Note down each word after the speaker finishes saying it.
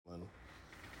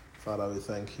Father, we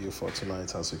thank you for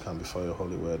tonight as we come before your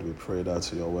holy word. We pray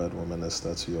that your word will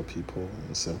minister to your people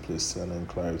in simplicity and in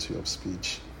clarity of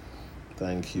speech.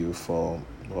 Thank you for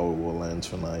what we will learn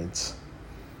tonight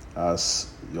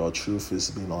as your truth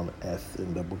is being unearthed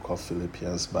in the book of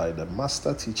Philippians by the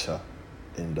master teacher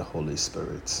in the Holy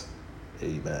Spirit.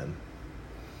 Amen.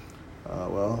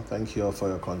 Thank you all for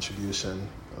your contribution.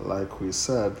 Like we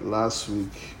said, last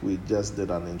week we just did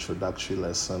an introductory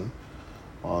lesson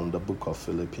on the book of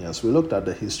Philippians. We looked at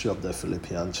the history of the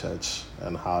Philippian church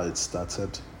and how it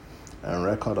started. And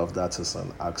record of that is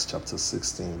in Acts chapter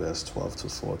 16, verse 12 to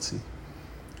 40.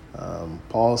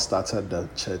 Paul started the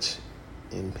church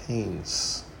in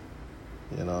pains.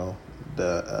 You know,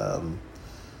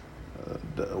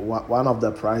 one of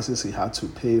the prices he had to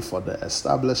pay for the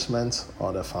establishment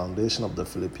or the foundation of the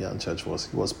Philippian church was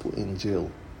he was put in jail,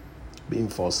 being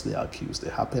falsely accused.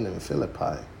 It happened in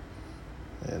Philippi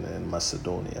and in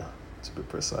Macedonia, to be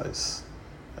precise.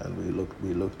 And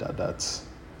we looked at that.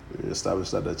 We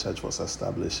established that the church was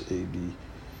established AD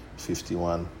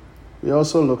 51. We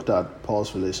also looked at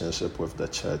Paul's relationship with the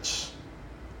church.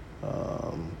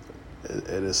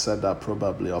 It is said that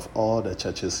probably of all the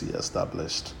churches he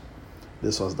established,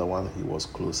 this was the one he was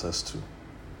closest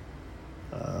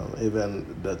to.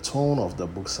 Even the tone of the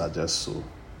book suggests so,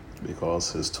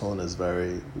 because his tone is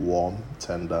very warm,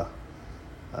 tender,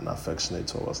 and affectionate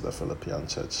towards the Philippian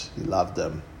church. He loved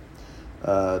them.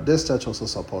 This church also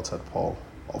supported Paul.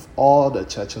 Of all the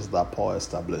churches that Paul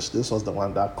established, this was the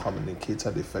one that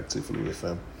communicated effectively with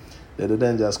him. They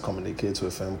didn't just communicate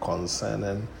with him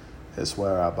concerning his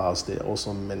whereabouts, they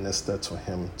also ministered to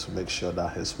him to make sure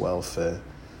that his welfare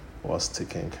was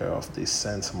taken care of. They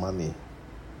sent money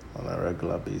on a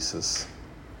regular basis.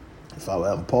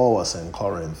 When Paul was in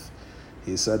Corinth,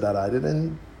 he said that I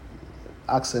didn't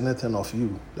ask anything of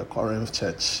you, the Corinth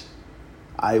church.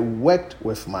 I worked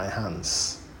with my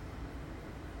hands.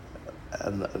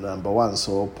 And number one,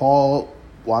 so Paul,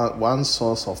 one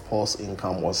source of Paul's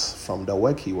income was from the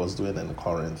work he was doing in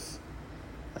Corinth.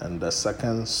 And the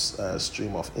second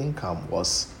stream of income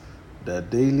was the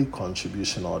daily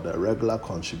contribution or the regular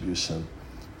contribution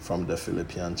from the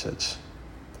Philippian church.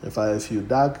 In fact,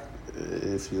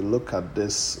 if you look at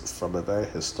this from a very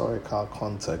historical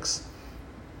context,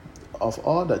 of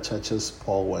all the churches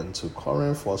Paul went to,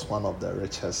 Corinth was one of the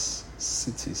richest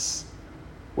cities,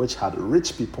 which had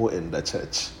rich people in the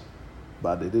church,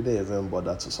 but they didn't even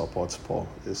bother to support Paul.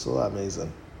 It's so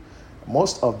amazing.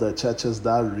 Most of the churches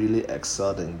that really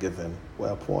excelled in giving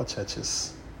were poor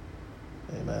churches.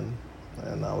 Amen.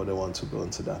 And I wouldn't want to go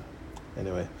into that.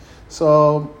 Anyway,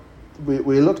 so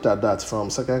we looked at that from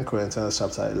 2 Corinthians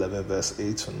chapter 11, verse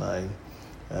 8 to 9,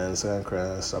 and 2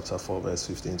 Corinthians chapter 4, verse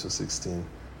 15 to 16.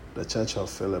 The church of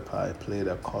Philippi played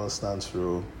a constant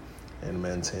role in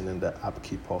maintaining the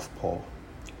upkeep of Paul.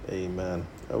 Amen.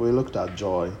 We looked at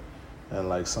joy, and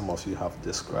like some of you have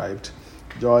described,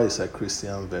 joy is a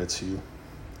Christian virtue.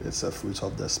 It's a fruit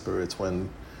of the Spirit. When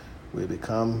we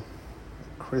become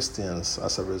Christians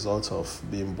as a result of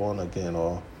being born again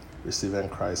or receiving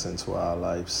Christ into our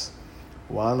lives,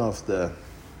 one of the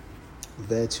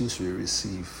virtues we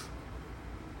receive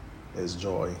is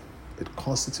joy. It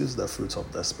constitutes the fruit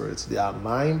of the Spirit. There are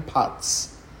 9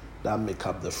 parts that make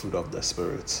up the fruit of the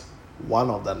Spirit.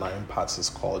 One of the 9 parts is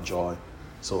called joy.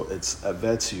 So it's a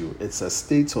virtue. It's a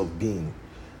state of being.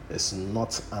 It's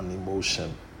not an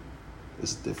emotion.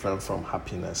 It's different from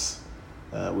happiness.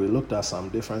 We looked at some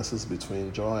differences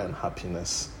between joy and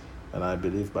happiness. And I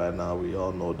believe by now we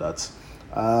all know that.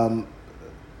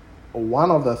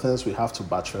 One of the things we have to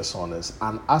buttress on is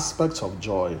an aspect of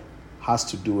joy has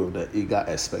to do with the eager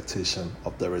expectation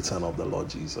of the return of the Lord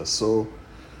Jesus. So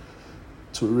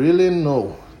to really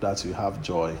know that you have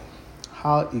joy,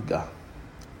 how eager,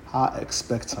 how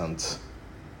expectant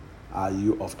are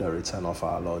you of the return of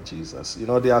our Lord Jesus? You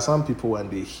know, there are some people when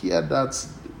they hear that,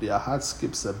 their heart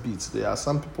skips a beat. There are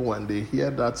some people when they hear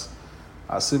that,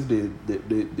 as if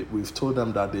we've told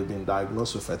them that they've been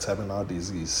diagnosed with a terminal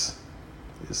disease.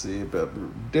 You see, but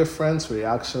different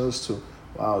reactions to,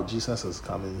 wow, Jesus is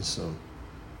coming soon.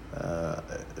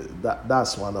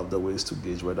 That's one of the ways to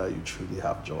gauge whether you truly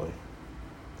have joy.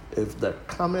 If the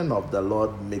coming of the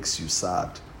Lord makes you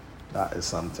sad, that is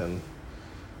something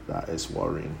that is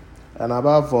worrying. And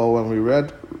above all, when we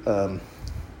read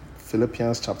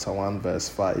Philippians chapter 1, verse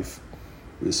 5,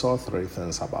 we saw 3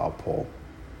 things about Paul.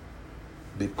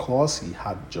 Because he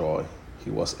had joy, he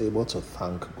was able to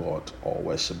thank God or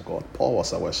worship God. Paul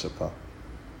was a worshiper.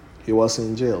 He was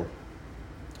in jail.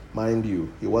 Mind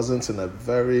you, he wasn't in a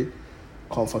very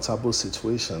comfortable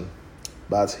situation,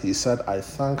 But he said, I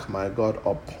thank my God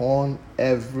upon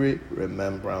every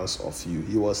remembrance of you.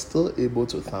 He was still able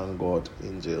to thank God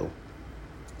in jail.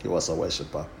 He was a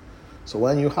worshiper. So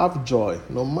when you have joy,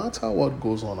 no matter what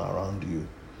goes on around you,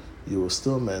 you will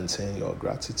still maintain your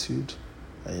gratitude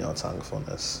and your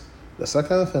thankfulness. The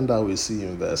second thing that we see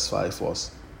in verse 5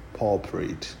 was Paul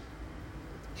prayed.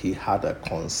 He had a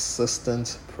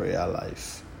consistent prayer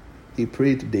life. He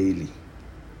prayed daily.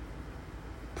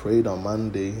 Prayed on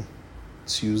Monday,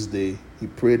 Tuesday. He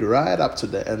prayed right up to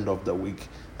the end of the week,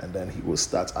 and then he will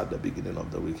start at the beginning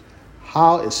of the week.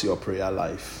 How is your prayer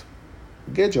life?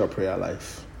 Gauge your prayer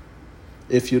life.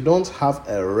 If you don't have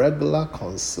a regular,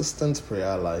 consistent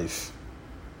prayer life,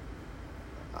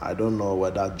 I don't know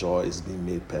whether joy is being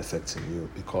made perfect in you,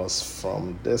 because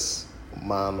from this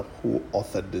man who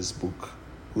authored this book,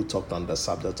 who talked on the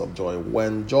subject of joy,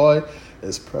 when joy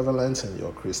is prevalent in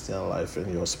your Christian life,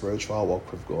 in your spiritual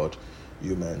walk with God,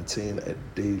 you maintain a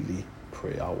daily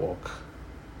prayer walk.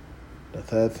 The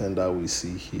third thing that we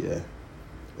see here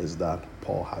is that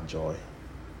Paul had joy.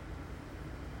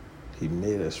 He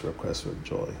made his request with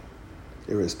joy.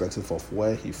 Irrespective of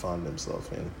where he found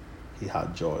himself in, he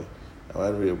had joy.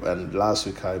 And last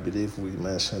week, I believe we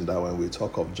mentioned that when we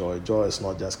talk of joy, joy is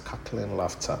not just cackling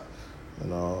laughter,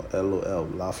 LOL,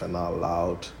 laughing out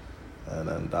loud,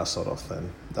 and that sort of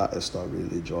thing. That is not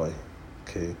really joy.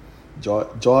 Okay,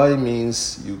 joy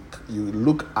means you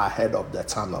look ahead of the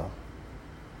tunnel.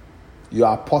 You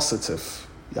are positive.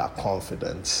 You are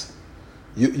confident.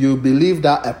 You believe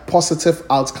that a positive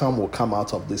outcome will come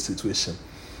out of this situation.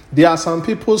 There are some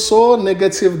people so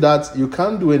negative that you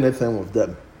can't do anything with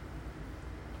them.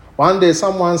 One day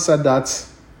someone said that,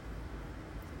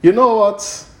 you know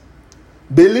what?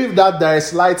 Believe that there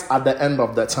is light at the end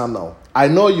of the tunnel. I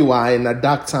know you are in a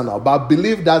dark tunnel, but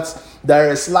believe that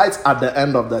there is light at the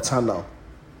end of the tunnel.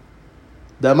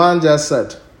 The man just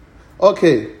said,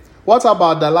 okay, what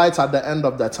about the light at the end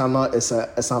of the tunnel is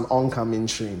an oncoming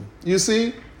train? You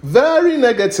see, very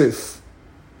negative.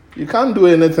 You can't do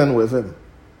anything with him.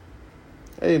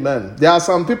 Amen. There are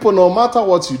some people, no matter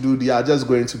what you do, they are just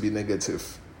going to be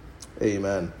negative.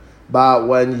 Amen. But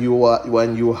when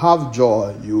you have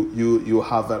joy, you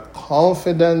have a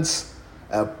confidence,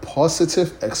 a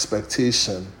positive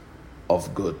expectation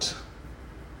of good.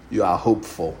 You are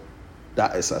hopeful.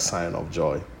 That is a sign of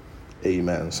joy.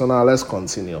 Amen. So now let's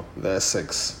continue. Verse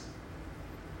 6.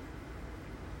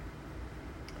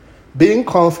 Being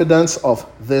confident of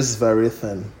this very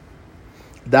thing,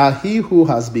 that he who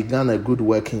has begun a good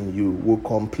work in you will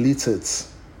complete it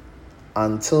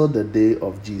until the day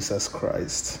of Jesus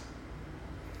Christ.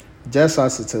 Just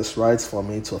as it is right for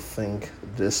me to think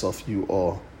this of you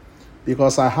all,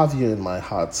 because I have you in my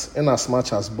heart,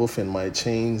 inasmuch as both in my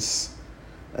chains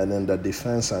and in the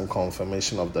defense and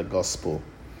confirmation of the gospel,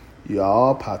 you are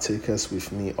all partakers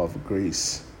with me of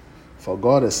grace. For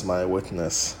God is my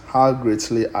witness, how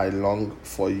greatly I long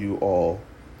for you all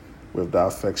with the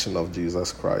affection of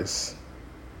Jesus Christ.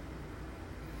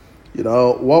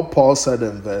 What Paul said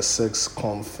in verse 6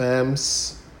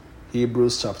 confirms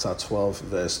Hebrews chapter 12,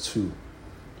 verse 2,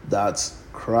 that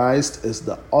Christ is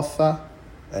the author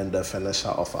and the finisher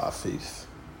of our faith.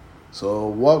 So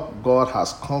what God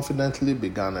has confidently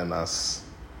begun in us,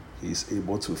 He's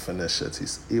able to finish it.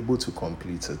 He's able to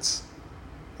complete it.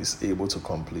 He's able to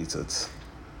complete it.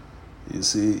 You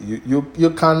see,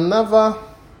 you can never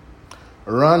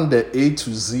run the A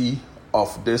to Z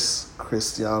of this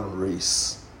Christian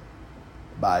race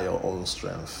by your own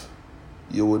strength.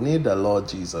 You will need the Lord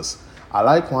Jesus. I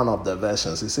like one of the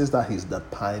versions. It says that He's the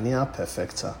pioneer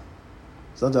perfecter.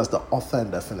 It's not just the author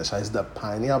and the finisher. He's the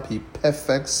pioneer. He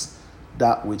perfects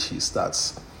that which He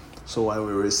starts. So when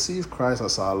we receive Christ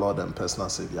as our Lord and personal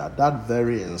Savior, at that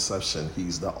very inception, He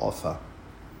is the author.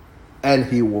 And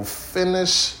He will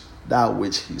finish that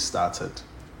which He started.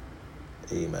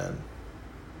 Amen.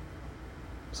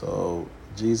 So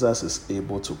Jesus is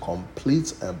able to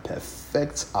complete and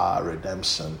perfect our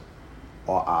redemption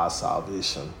or our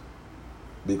salvation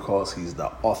because He's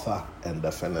the author and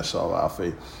the finisher of our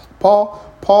faith.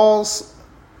 Paul's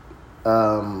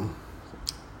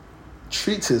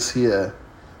treatise here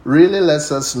really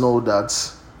lets us know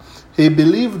that he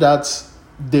believed that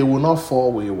they will not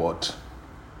fall wayward.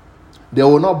 They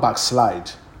will not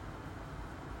backslide.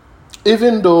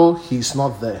 Even though he's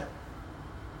not there.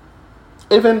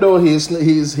 Even though he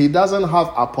doesn't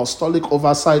have apostolic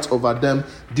oversight over them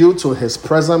due to his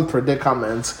present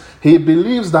predicament, he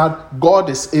believes that God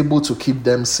is able to keep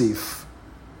them safe.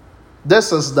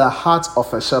 This is the heart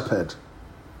of a shepherd.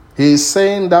 He is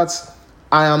saying that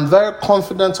I am very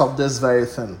confident of this very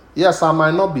thing. Yes, I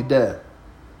might not be there.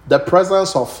 The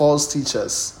presence of false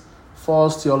teachers,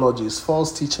 false theologies,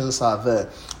 false teachings are there.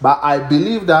 But I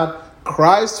believe that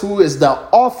Christ, who is the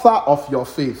author of your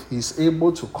faith, is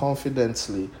able to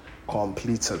confidently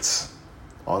complete it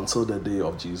until the day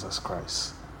of Jesus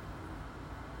Christ.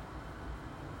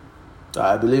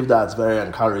 I believe that's very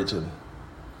encouraging.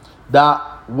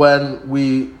 That when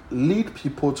we lead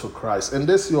people to Christ, in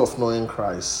this year of knowing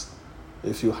Christ,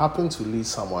 if you happen to lead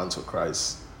someone to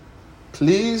Christ,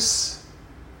 please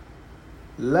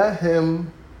let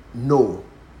him know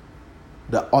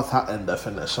the author and the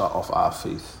finisher of our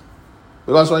faith.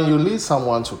 Because when you lead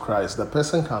someone to Christ, the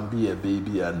person can be a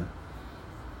baby, and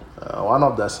one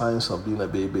of the signs of being a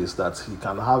baby is that he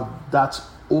can have that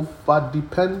over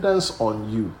dependence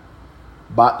on you.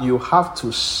 But you have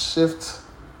to shift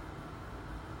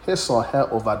his or her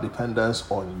over dependence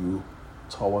on you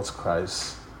towards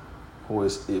Christ, who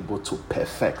is able to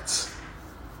perfect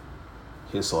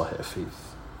his or her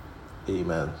faith.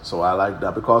 Amen. So I like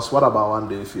that, because what about one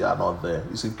day if you are not there?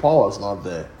 You see, Paul was not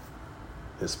there.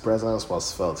 His presence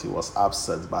was felt. He was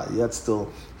absent, but yet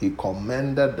still he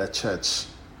commended the church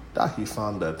that he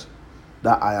founded.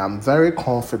 That I am very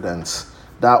confident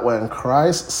that when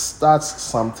Christ starts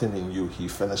something in you, he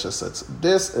finishes it.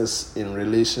 This is in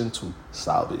relation to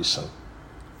salvation.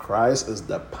 Christ is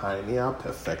the pioneer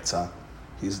perfecter.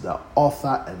 He's the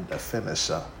author and the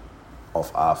finisher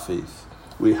of our faith.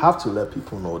 We have to let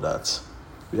people know that.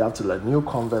 We have to let new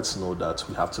converts know that.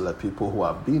 We have to let people who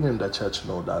have been in the church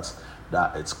know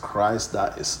that it's Christ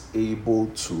that is able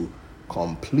to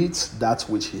complete that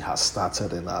which he has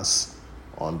started in us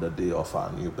on the day of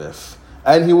our new birth.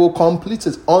 And he will complete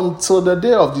it until the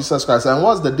day of Jesus Christ. And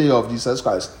what's the day of Jesus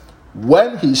Christ?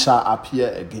 When he shall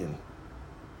appear again.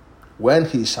 When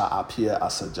he shall appear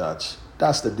as a judge.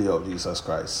 That's the day of Jesus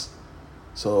Christ.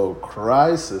 So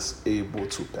Christ is able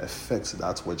to perfect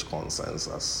that which concerns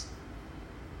us.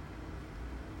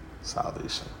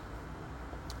 Salvation.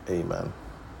 Amen.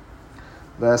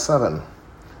 Verse 7.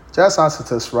 Just as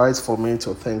it is right for me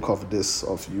to think of this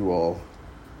of you all,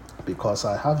 because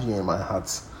I have you in my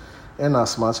heart,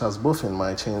 inasmuch as both in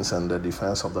my chains and the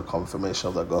defense of the confirmation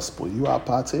of the gospel, you are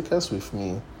partakers with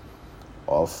me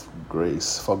of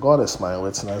grace. For God is my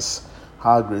witness,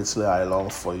 how greatly I long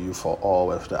for you for all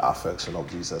with the affection of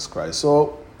Jesus Christ.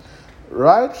 So,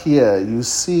 right here, you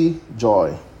see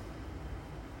joy.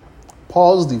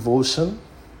 Paul's devotion,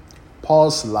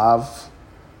 Paul's love,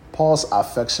 Paul's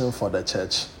affection for the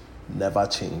church never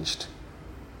changed.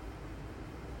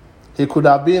 He could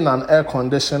have been in an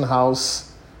air-conditioned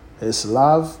house. His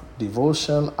love,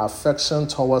 devotion, affection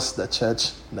towards the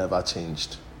church never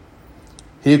changed.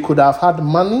 He could have had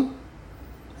money.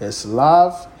 His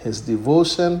love, his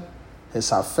devotion,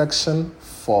 his affection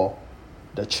for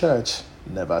the church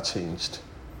never changed.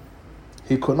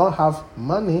 He could not have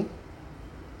money.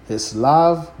 His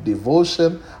love,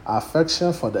 devotion,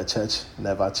 affection for the church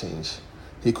never changed.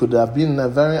 He could have been in a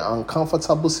very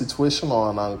uncomfortable situation or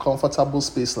an uncomfortable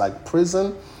space like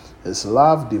prison. His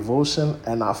love, devotion,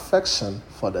 and affection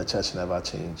for the church never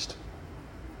changed.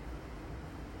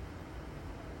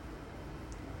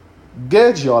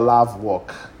 Gauge your love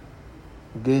walk.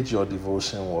 Gauge your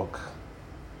devotion walk.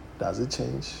 Does it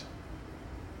change?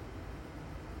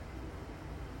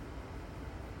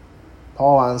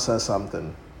 Paul answers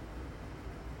something.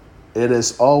 It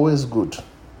is always good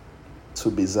to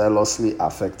be zealously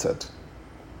affected.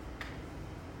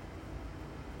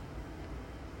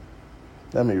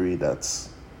 Let me read that.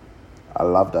 I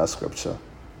love that scripture.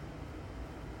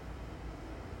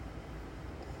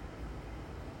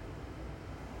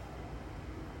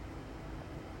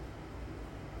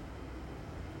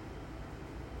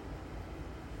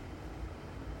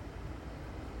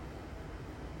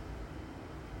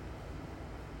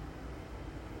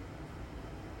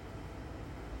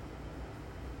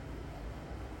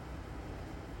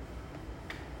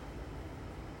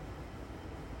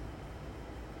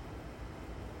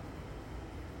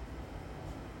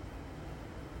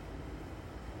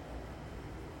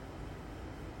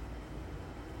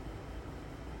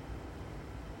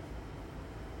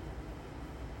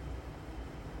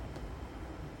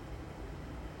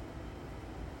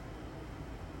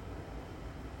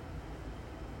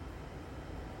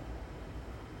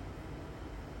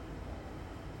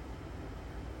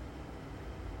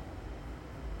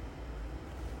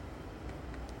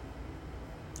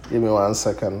 Give me 1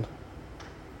 second.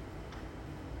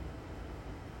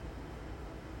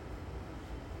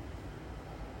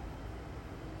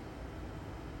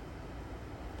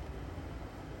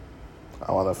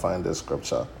 I want to find this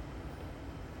scripture.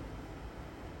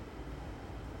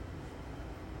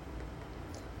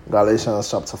 Galatians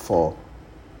chapter 4.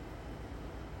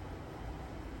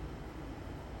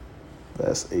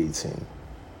 verse 18.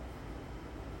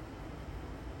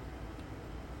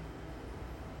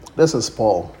 This is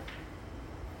Paul,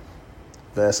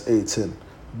 verse 18.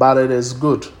 But it is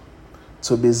good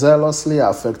to be zealously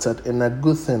affected in a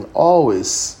good thing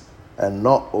always, and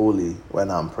not only when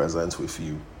I'm present with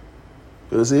you.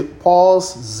 You see,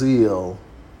 Paul's zeal,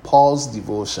 Paul's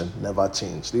devotion never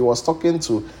changed. He was talking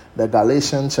to the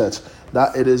Galatian church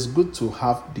that it is good to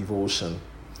have devotion.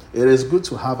 It is good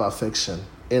to have affection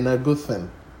in a good thing.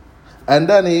 And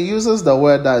then he uses the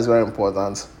word that is very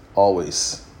important,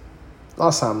 always.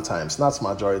 Not sometimes, not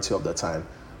majority of the time.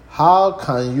 How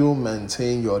can you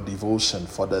maintain your devotion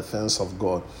for the things of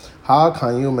God? How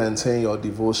can you maintain your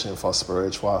devotion for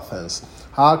spiritual things?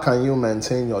 How can you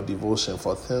maintain your devotion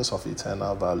for things of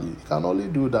eternal value? You can only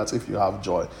do that if you have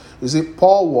joy. You see,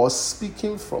 Paul was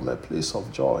speaking from a place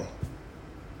of joy.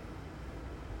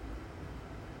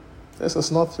 This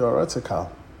is not theoretical.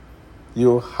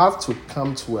 You have to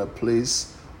come to a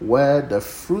place where the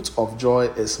fruit of joy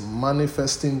is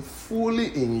manifesting fully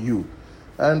in you.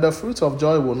 And the fruit of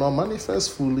joy will not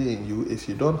manifest fully in you if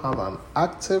you don't have an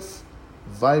active,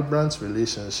 vibrant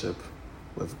relationship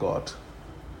with God.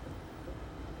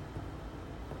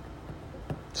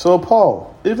 So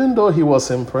Paul, even though he was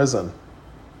in prison,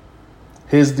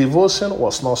 his devotion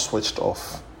was not switched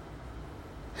off.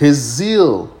 His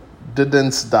zeal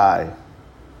didn't die.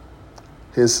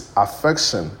 His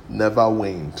affection never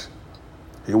waned.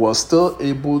 He was still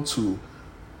able to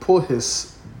put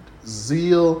his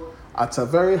zeal at a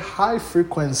very high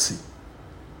frequency.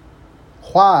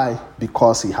 Why?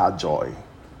 Because he had joy.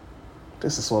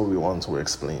 This is what we want to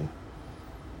explain.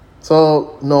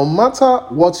 So, no matter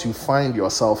what you find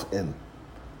yourself in,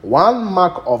 one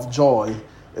mark of joy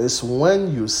is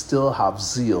when you still have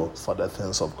zeal for the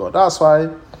things of God. That's why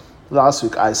last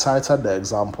week I cited the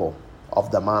example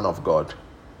of the man of God.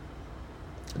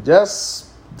 Just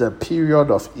the period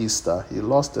of Easter, he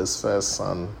lost his first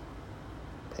son.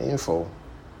 Painful.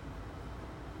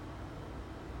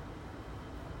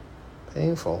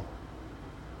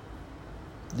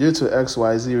 Due to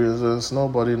XYZ reasons,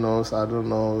 nobody knows. I don't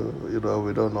know.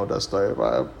 We don't know the story.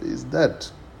 But he's dead.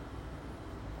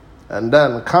 And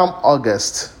then come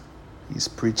August, he's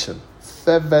preaching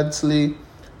fervently,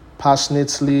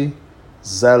 passionately,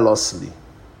 zealously,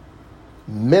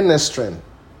 ministering.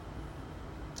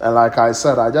 And like I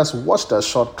said, I just watched a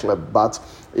short clip, but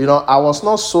I was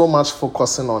not so much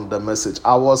focusing on the message.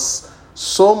 I was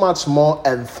so much more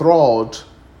enthralled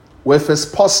with his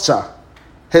posture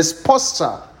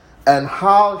and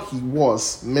how he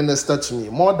was ministered to me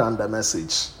more than the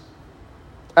message.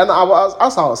 And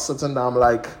as I was sitting there, I'm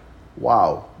like,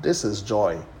 wow, this is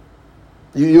joy.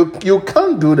 You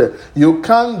can't do that. You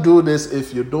can't do this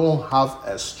if you don't have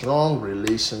a strong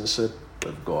relationship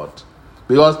with God.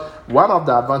 Because one of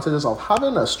the advantages of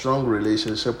having a strong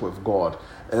relationship with God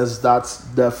is that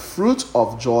the fruit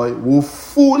of joy will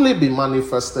fully be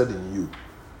manifested in you.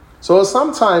 So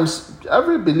sometimes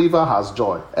every believer has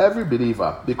joy, every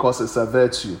believer, because it's a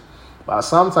virtue. But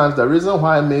sometimes the reason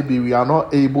why maybe we are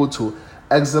not able to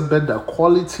exhibit the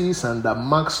qualities and the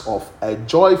marks of a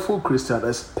joyful Christian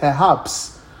is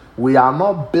perhaps we are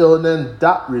not building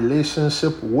that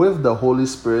relationship with the Holy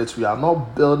Spirit. We are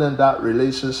not building that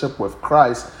relationship with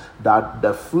Christ, that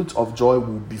the fruit of joy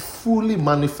will be fully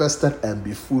manifested and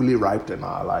be fully ripe in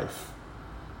our life.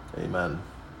 Amen.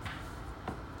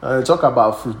 When we talk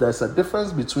about fruit, there's a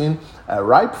difference between a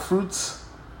ripe fruit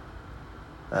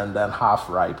and then half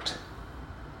ripe.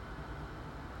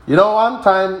 One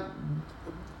time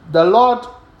the Lord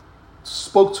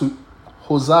spoke to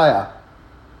Hosea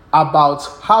about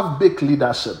half-baked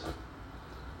leadership.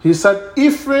 He said,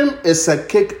 Ephraim is a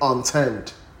cake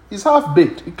unturned. It's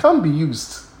half-baked. It can't be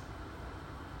used.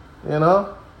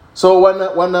 So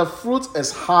when a fruit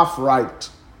is half-ripe,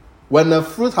 when the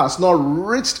fruit has not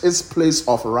reached its place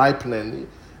of ripening,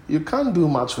 you can't do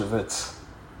much with it.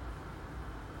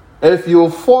 If you're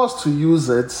forced to use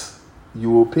it, you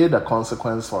will pay the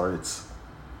consequence for it.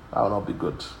 That will not be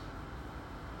good.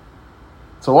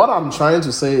 So what I'm trying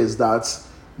to say is that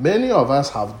many of us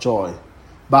have joy,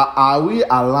 but are we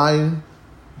allowing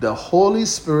the Holy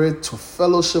Spirit to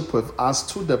fellowship with us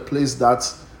to the place that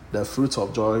the fruit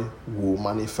of joy will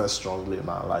manifest strongly in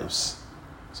our lives?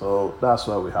 So that's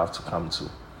where we have to come to.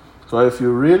 So if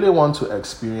you really want to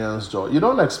experience joy, you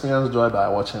don't experience joy by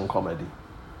watching comedy.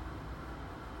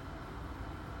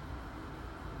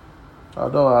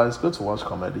 Although it's good to watch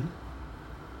comedy.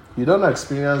 You don't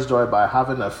experience joy by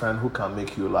having a friend who can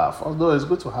make you laugh. Although it's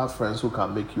good to have friends who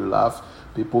can make you laugh,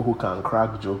 people who can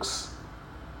crack jokes.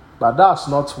 But that's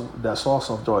not the source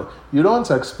of joy. You don't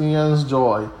experience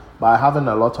joy by having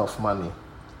a lot of money.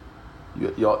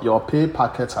 Your pay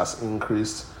packet has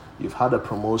increased. You've had a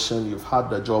promotion. You've had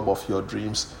the job of your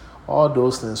dreams. All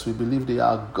those things, we believe they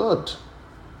are good.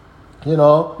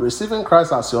 Receiving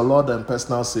Christ as your Lord and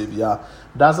personal Savior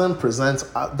doesn't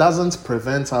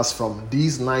prevent us from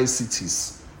these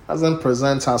niceties. Doesn't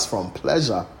prevent us from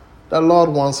pleasure. The Lord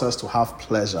wants us to have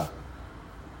pleasure.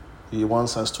 He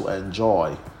wants us to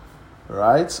enjoy.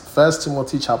 Right? 1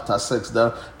 Timothy chapter 6.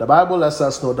 The Bible lets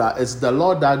us know that it's the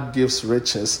Lord that gives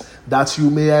riches that you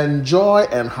may enjoy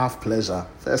and have pleasure.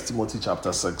 1 Timothy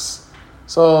chapter 6.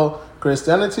 So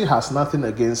Christianity has nothing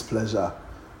against pleasure.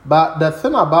 But the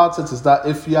thing about it is that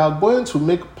if you are going to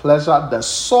make pleasure the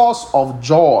source of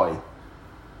joy,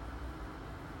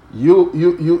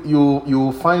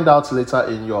 you find out later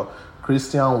in your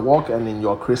Christian walk and in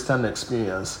your Christian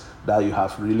experience that you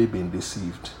have really been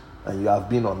deceived. And you have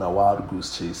been on a wild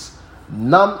goose chase.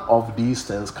 None of these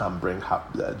things can bring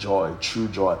joy, true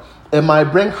joy. It might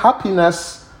bring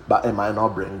happiness, but it might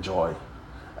not bring joy.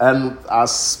 And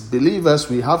as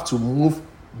believers, we have to move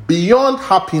beyond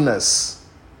happiness.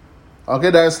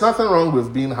 Okay, there is nothing wrong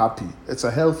with being happy. It's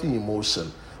a healthy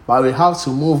emotion. But we have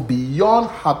to move beyond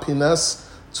happiness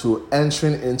to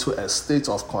entering into a state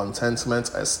of contentment,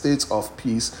 a state of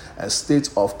peace, a state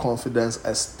of confidence,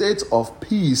 a state of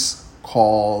peace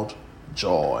called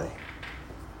joy.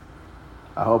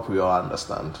 I hope we all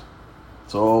understand.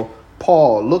 So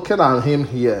Paul, looking at him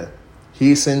here,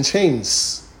 he's in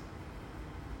chains,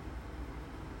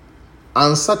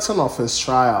 uncertain of his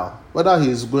trial, whether he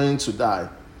is going to die.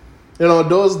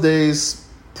 Those days,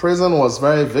 prison was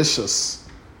very vicious.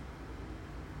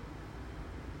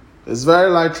 It's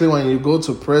very likely when you go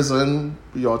to prison,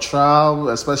 your trial,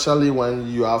 especially when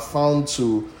you are found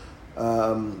to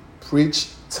preach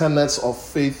tenets of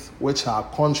faith which are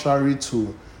contrary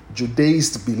to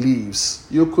Judaist beliefs,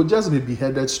 you could just be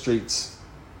beheaded straight,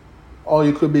 or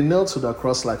you could be nailed to the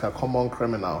cross like a common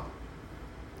criminal.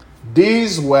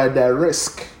 These were the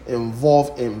risk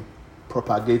involved in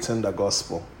propagating the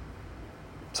gospel.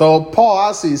 So Paul,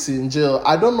 as he's in jail,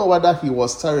 I don't know whether he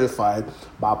was terrified,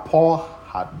 but Paul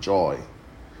had joy.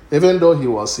 Even though he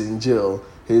was in jail,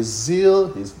 his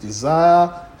zeal, his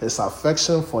desire, his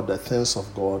affection for the things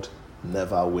of God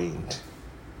never waned.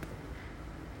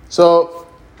 So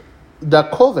the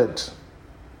COVID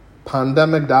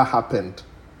pandemic that happened,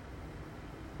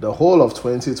 the whole of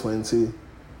 2020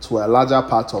 to a larger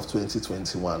part of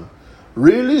 2021,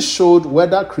 really showed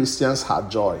whether Christians had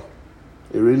joy.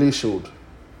 It really showed,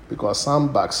 because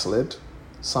some backslid,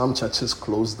 some churches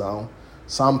closed down,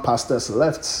 some pastors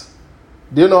left.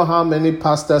 Do you know how many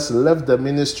pastors left the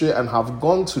ministry and have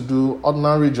gone to do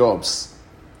ordinary jobs?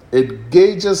 It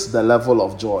gauges the level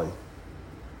of joy.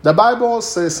 The Bible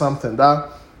says something that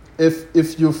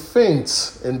if you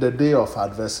faint in the day of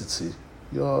adversity,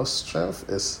 your strength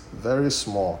is very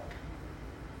small.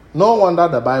 No wonder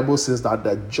the Bible says that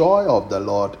the joy of the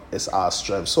Lord is our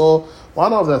strength. So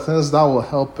one of the things that will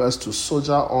help us to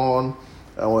soldier on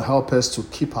and will help us to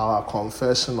keep our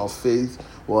confession of faith,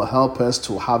 will help us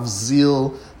to have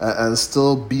zeal and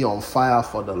still be on fire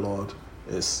for the Lord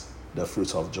is the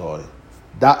fruit of joy.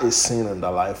 That is seen in the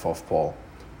life of Paul.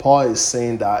 Paul is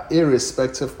saying that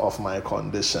irrespective of my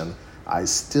condition, I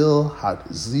still had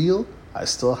zeal, I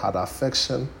still had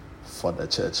affection for the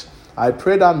church. I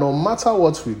pray that no matter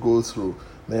what we go through,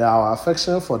 may our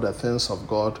affection for the things of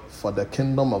God, for the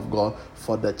kingdom of God,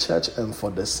 for the church and for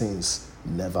the saints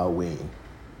never wane.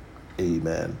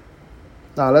 Amen.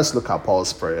 Now let's look at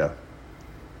Paul's prayer.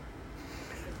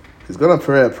 He's going to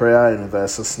pray a prayer in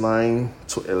verses 9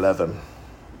 to 11.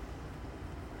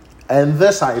 And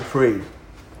this I pray,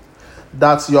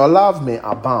 that your love may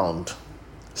abound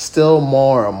still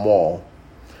more and more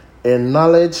in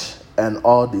knowledge and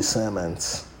all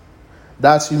discernment,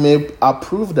 that you may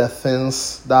approve the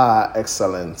things that are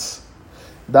excellent,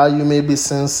 that you may be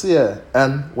sincere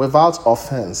and without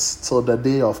offense till the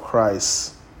day of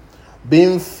Christ,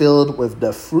 being filled with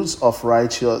the fruits of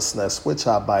righteousness which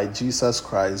are by Jesus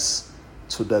Christ,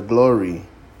 to the glory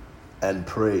and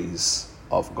praise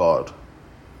of God.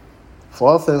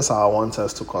 Four things I want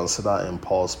us to consider in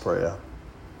Paul's prayer.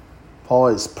 Paul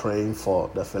is praying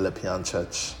for the Philippian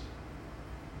church.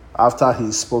 After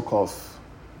he spoke of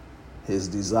his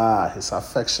desire, his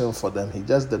affection for them, he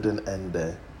just didn't end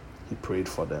there. He prayed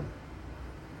for them.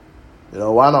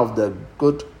 One of the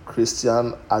good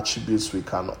Christian attributes we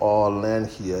can all learn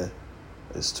here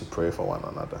is to pray for one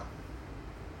another.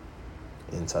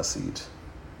 Intercede.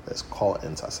 It's called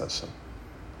intercession.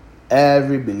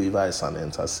 Every believer is an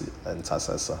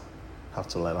intercessor. You have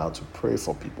to learn how to pray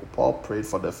for people. Paul prayed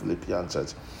for the Philippian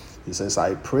church. He says,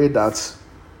 I pray that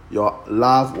your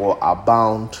love will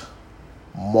abound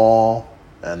more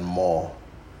and more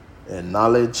in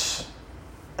knowledge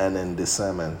and in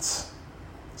discernment.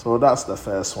 So that's the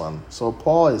first one. So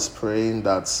Paul is praying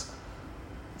that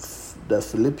the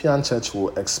Philippian church will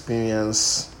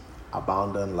experience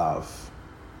abundant love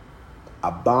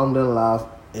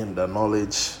in the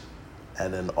knowledge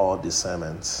and in all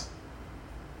discernment.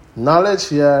 Knowledge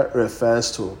here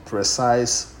refers to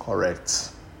precise,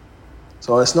 correct.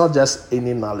 So it's not just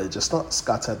any knowledge, it's not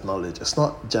scattered knowledge, it's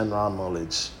not general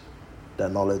knowledge, the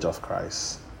knowledge of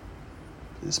Christ.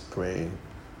 He's praying,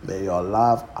 may your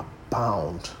love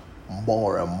abound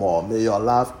more and more. May your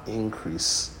love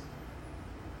increase.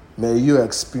 May you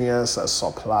experience a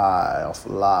supply of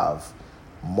love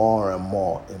more and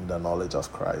more in the knowledge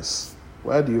of Christ.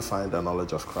 Where do you find the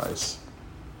knowledge of Christ?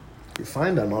 You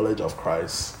find the knowledge of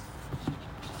Christ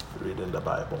reading the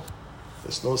Bible.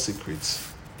 There's no secret.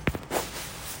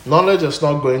 Knowledge is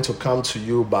not going to come to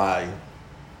you by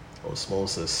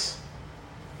osmosis.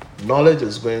 Knowledge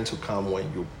is going to come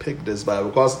when you pick this Bible,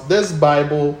 because this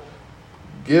Bible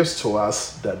gives to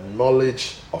us the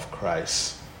knowledge of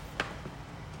Christ.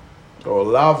 Your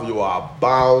love, you are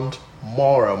bound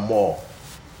more and more.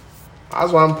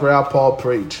 That's one prayer Paul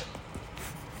prayed.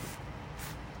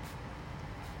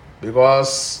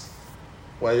 Because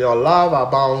when your love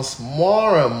abounds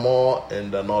more and more in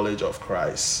the knowledge of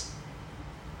Christ,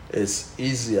 it's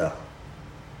easier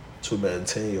to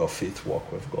maintain your faith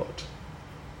walk with God.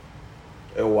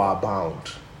 It will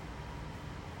abound.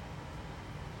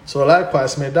 So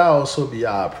likewise, may that also be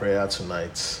our prayer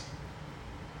tonight.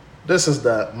 This is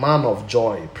the man of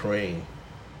joy praying.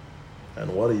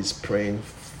 And what he's praying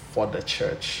for the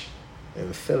church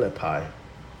in Philippi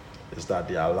is that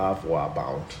their love will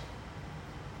abound.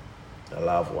 Their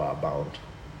love will abound.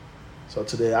 So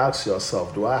today ask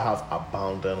yourself, do I have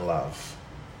abundant love?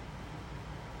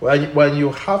 When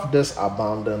you have this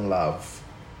abundant love,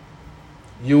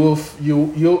 you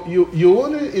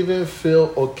won't even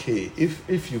feel okay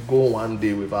if you go one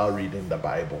day without reading the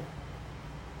Bible.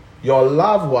 Your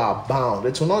love will abound.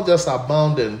 It will not just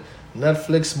abound in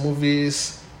Netflix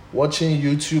movies, watching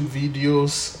YouTube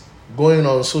videos, going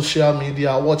on social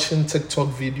media, watching TikTok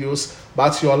videos,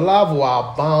 but your love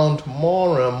will abound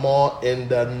more and more in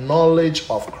the knowledge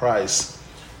of Christ.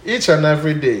 Each and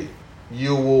every day,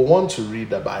 you will want to read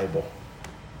the Bible.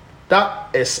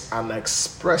 That is an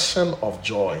expression of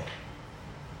joy.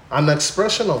 An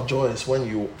expression of joy is when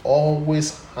you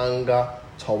always hunger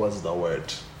towards the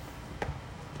word.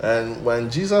 And when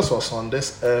Jesus was on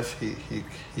this earth,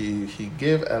 he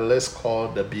gave a list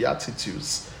called the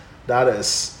Beatitudes. That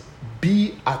is,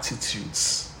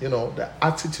 Beatitudes. You know, the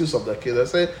attitudes of the king. They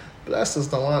say, blessed is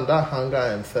the one that hunger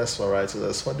and thirst for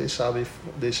righteousness, for they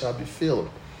shall be filled.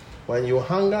 When you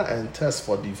hunger and thirst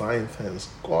for divine things,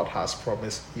 God has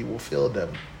promised he will fill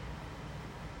them.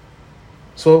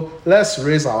 So let's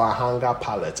raise our hunger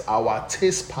palate, our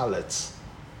taste palate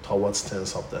towards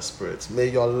things of the Spirit. May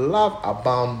your love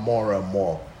abound more and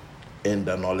more in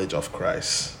the knowledge of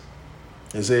Christ.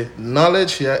 You see,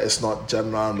 knowledge here is not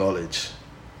general knowledge.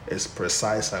 It's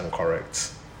precise and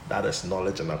correct. That is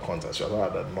knowledge in a context. You're talking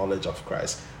about the knowledge of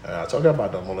Christ. And I'm talking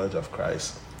about the knowledge of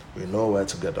Christ. We know where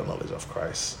to get the knowledge of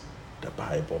Christ. The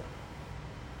Bible.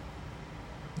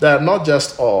 They're not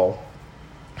just all.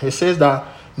 He says that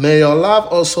may your love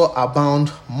also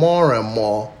abound more and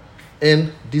more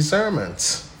in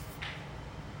discernment.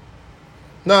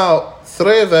 Now,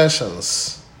 3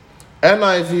 versions.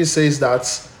 NIV says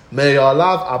that may your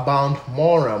love abound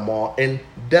more and more in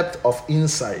depth of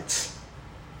insight.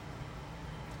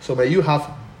 So may you have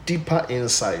deeper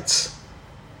insights.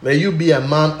 May you be a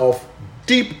man of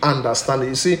deep understanding.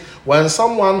 You see, when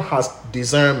someone has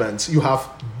discernment, you have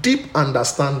deep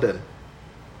understanding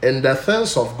in the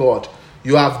things of God.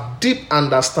 You have deep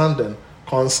understanding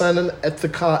concerning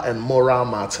ethical and moral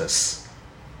matters.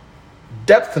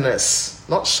 Depthness,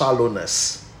 not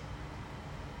shallowness.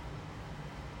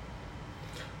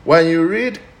 When you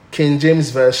read King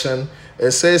James Version,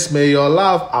 it says, may your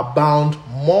love abound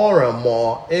more and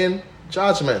more in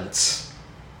judgment.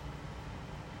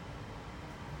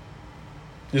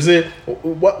 You see,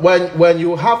 when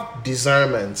you have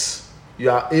discernment, you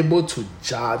are able to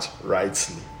judge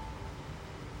rightly.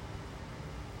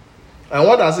 And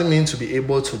what does it mean to be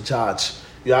able to judge?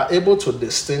 You are able to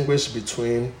distinguish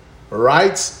between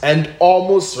right and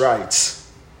almost right.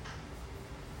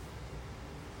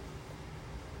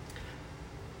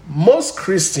 Most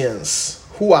Christians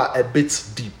who are a bit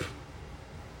deep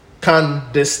can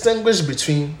distinguish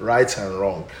between right and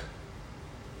wrong.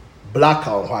 Black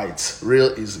and white,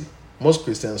 real easy. Most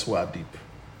Christians who are deep.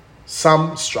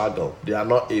 Some struggle. They are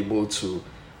not able to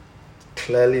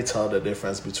clearly tell the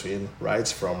difference between right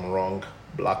from wrong,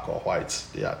 black or white.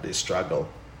 They struggle.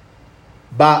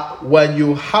 But when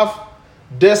you have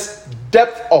this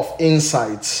depth of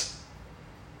insight,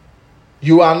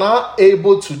 you are now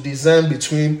able to discern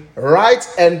between right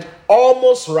and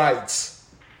almost right.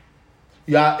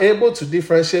 You are able to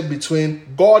differentiate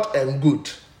between God and good.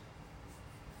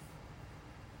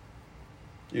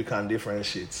 You can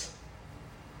differentiate.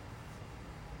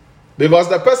 Because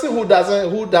the person who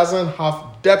doesn't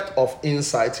have depth of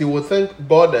insight, he will think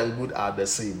God and good are the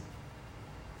same.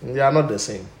 They are not the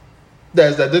same.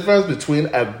 There's the difference between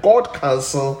a God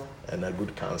counsel and a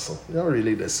good counsel. They're not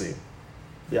really the same.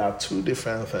 They are two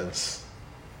different things.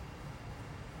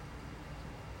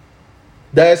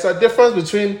 There is a difference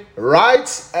between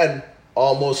right and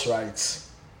almost right.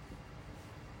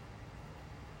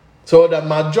 So the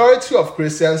majority of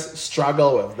Christians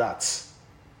struggle with that.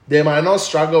 They might not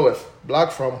struggle with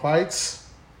black from white,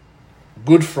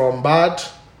 good from bad,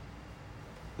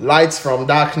 light from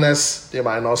darkness. They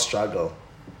might not struggle.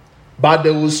 But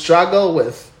they will struggle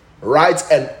with right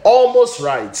and almost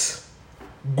right,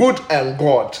 good and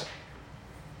God.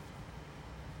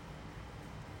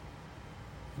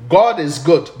 God is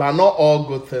good, but not all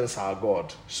good things are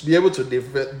God. You should be able to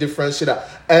differentiate that.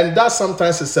 And that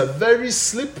sometimes is a very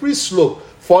slippery slope.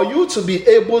 For you to be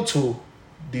able to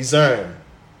discern,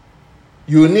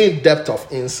 you need depth of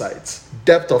insight.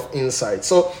 Depth of insight.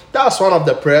 So that's one of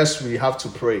the prayers we have to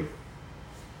pray.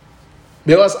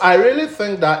 Because I really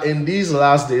think that in these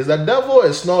last days, the devil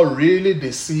is not really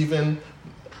deceiving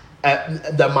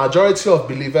the majority of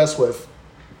believers with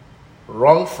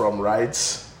wrong from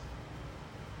right,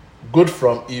 good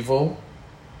from evil,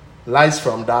 light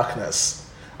from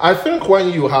darkness. I think when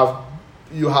you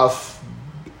have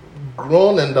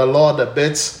grown in the Lord a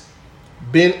bit,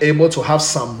 being able to have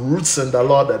some roots in the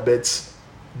Lord a bit,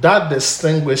 that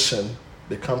distinguishing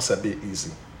becomes a bit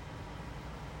easy.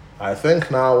 I think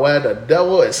now where the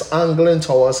devil is angling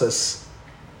towards is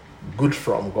good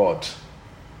from God.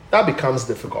 That becomes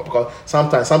difficult because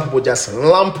sometimes some people just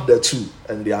lump the two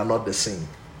and they are not the same.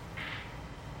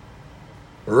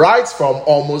 Right from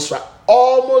almost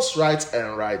right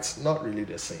and right, not really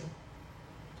the same.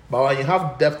 But when you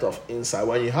have depth of insight,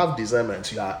 when you have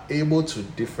discernment, you are able to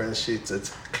differentiate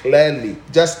it clearly,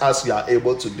 just as you are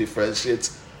able to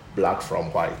differentiate black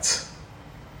from white.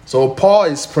 So Paul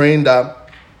is praying that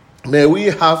may we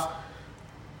have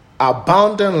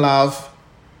abounding love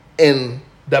in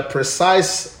the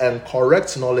precise and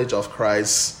correct knowledge of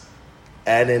Christ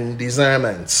and in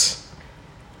discernment.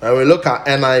 When we look at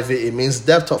NIV, it means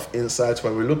depth of insight.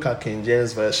 When we look at King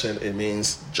James Version, it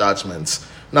means judgment.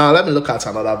 Now, let me look at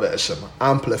another version,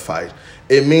 Amplified.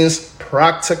 It means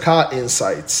practical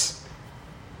insights.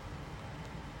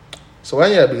 So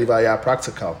when you're a believer, you are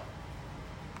practical.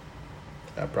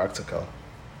 You are practical.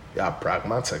 You are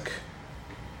pragmatic.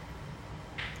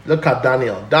 Look at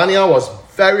Daniel. Daniel was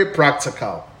very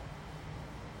practical.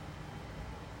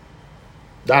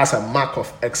 That's a mark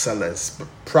of excellence.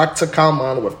 Practical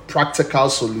man with practical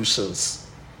solutions.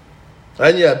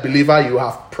 When you're a believer, you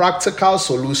have practical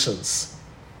solutions.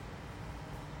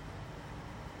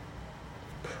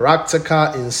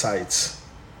 Practical insights.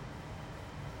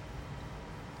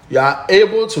 You are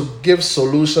able to give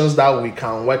solutions that we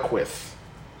can work with,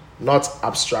 not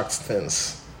abstract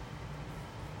things.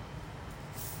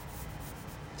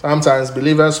 Sometimes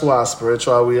believers who are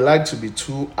spiritual, we like to be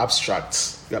too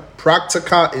abstract. You have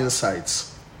practical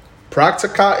insights.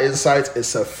 Practical insight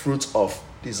is a fruit of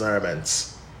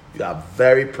discernment. You are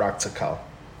very practical.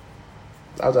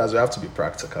 Sometimes we have to be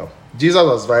practical. Jesus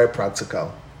was very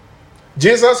practical.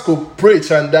 Jesus could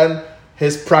preach and then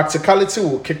his practicality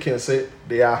will kick in and say,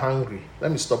 they are hungry.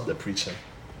 Let me stop the preaching.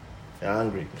 They are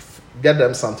hungry. Get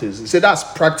them something. You see, that's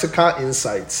practical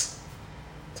insights.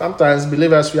 Sometimes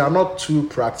believers, we are not too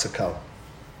practical.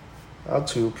 Not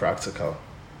too practical.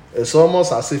 It's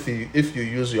almost as if you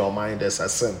use your mind as a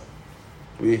sin.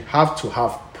 We have to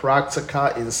have practical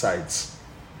insights.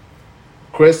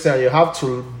 Christian, you have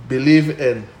to believe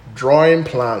in drawing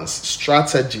plans,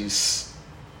 strategies,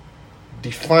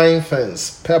 define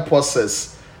things,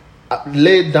 purposes,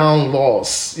 lay down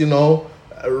laws,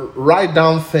 write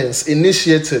down things,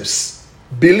 initiatives,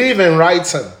 believe in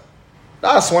writing.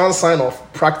 That's one sign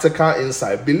of practical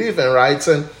insight. Believe in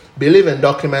writing, believe in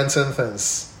documenting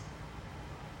things.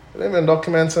 Believe in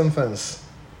documenting things.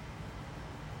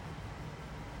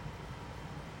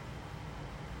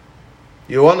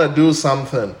 You want to do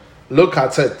something, look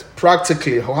at it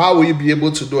practically. How will you be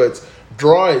able to do it?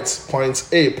 Draw it, point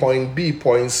A, point B,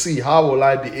 point C. How will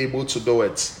I be able to do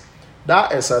it?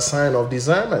 That is a sign of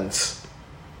discernment.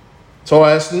 So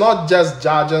it's not just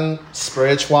judging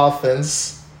spiritual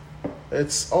things,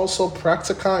 it's also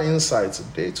practical insights,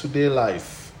 day-to-day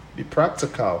life. Be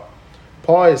practical.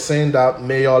 Paul is saying that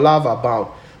may your love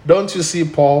abound. Don't you see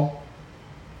Paul?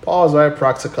 Paul is very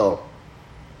practical.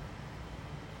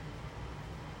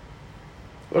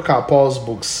 Look at Paul's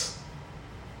books.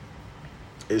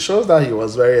 It shows that he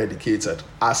was very educated.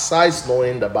 Aside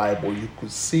knowing the Bible, you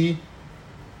could see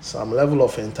some level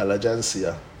of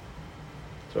intelligentsia.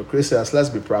 So Christians, let's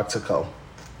be practical.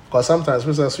 Because sometimes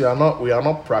Christians, we are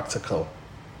not practical.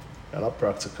 We are not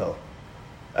practical.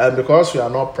 And because we are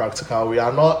not practical, we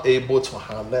are not able to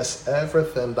harness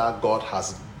everything that God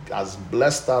has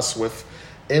blessed us with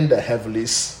in the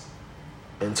heavenlies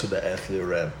into the earthly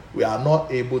realm. We are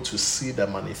not able to see the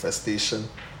manifestation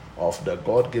of the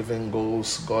God-given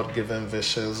goals, God-given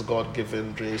visions,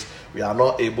 God-given dreams. We are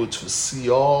not able to see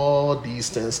all these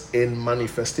things in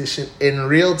manifestation in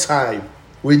real time.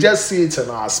 We just see it in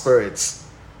our spirits.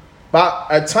 But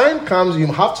a time comes, you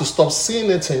have to stop seeing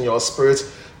it in your spirit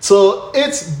till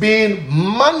it's being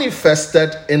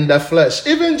manifested in the flesh.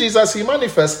 Even Jesus, he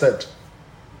manifested.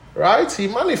 Right? He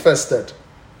manifested.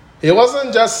 It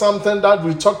wasn't just something that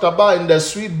we talked about in the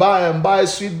sweet by and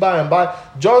by.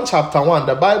 John chapter 1,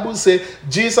 the Bible says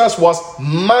Jesus was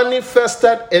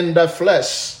manifested in the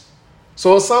flesh.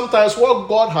 So sometimes what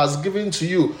God has given to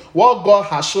you, what God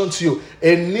has shown to you,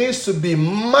 it needs to be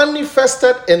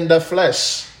manifested in the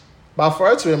flesh. But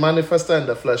for it to be manifested in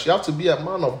the flesh, you have to be a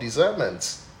man of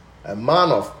discernment, a man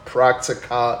of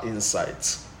practical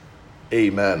insight.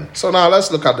 Amen. So now let's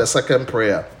look at the second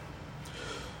prayer.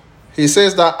 He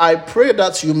says that I pray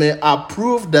that you may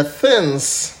approve the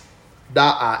things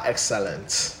that are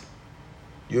excellent.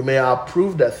 You may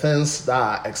approve the things that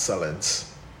are excellent.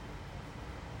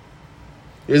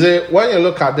 You see, when you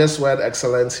look at this word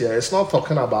excellent here, it's not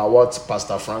talking about what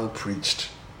Pastor Frank preached.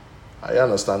 Are you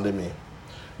understanding me?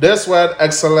 This word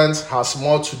excellence has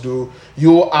more to do.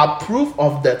 You approve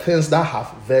of the things that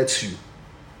have virtue.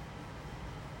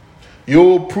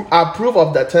 You approve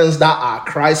of the things that are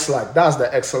Christ-like. That's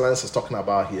the excellence he's talking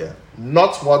about here.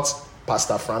 Not what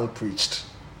Pastor Frank preached.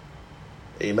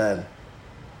 Amen.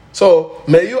 So,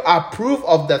 may you approve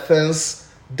of the things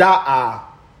that are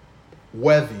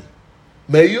worthy.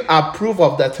 May you approve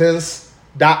of the things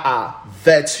that are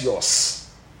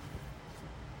virtuous.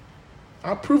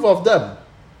 Approve of them.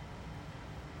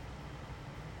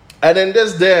 And in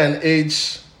this day and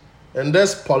age, in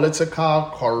this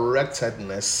political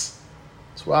correctness,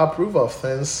 to approve of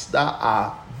things that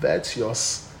are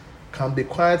virtuous can be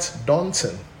quite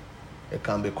daunting. It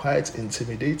can be quite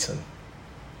intimidating.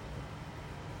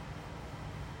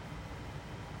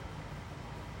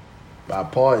 But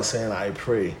Paul is saying, I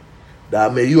pray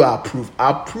that may you approve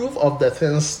of the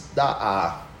things that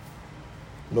are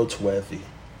noteworthy.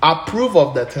 Approve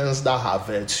of the things that have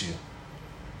virtue.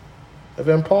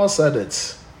 Even Paul said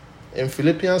it in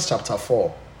Philippians chapter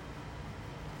 4.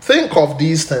 Think of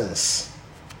these things.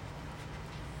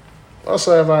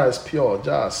 Whatsoever is pure,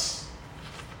 just,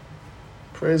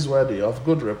 praiseworthy, of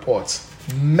good report.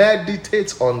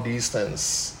 Meditate on these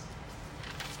things.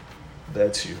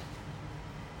 Virtue.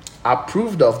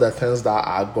 Approved of the things that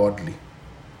are godly.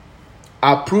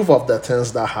 Approve of the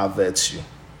things that have virtue.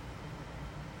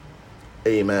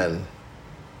 Amen.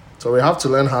 So we have to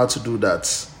learn how to do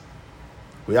that.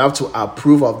 We have to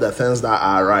approve of the things that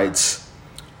are right.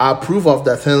 Approve of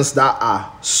the things that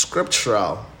are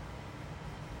scriptural.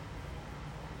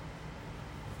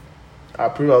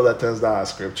 Approve of the things that are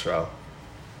scriptural.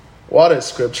 What is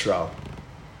scriptural?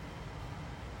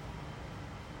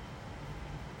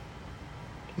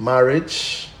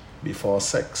 Marriage before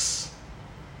sex.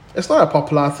 It's not a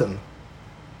popular thing.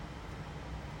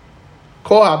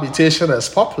 Cohabitation is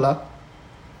popular.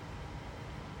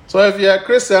 So if you're a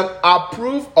Christian,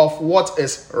 approve of what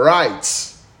is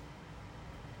right.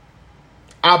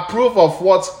 Approve of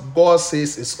what God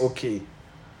says is okay.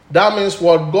 That means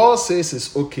what God says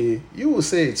is okay, you will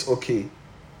say it's okay.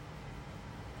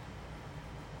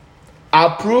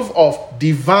 Approve of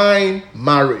divine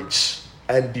marriage.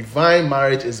 And divine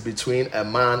marriage is between a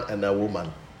man and a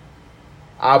woman.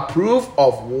 Approve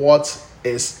of what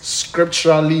is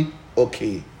scripturally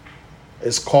okay.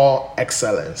 It's called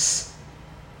excellence.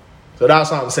 So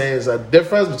that's what I'm saying, is a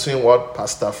difference between what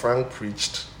Pastor Frank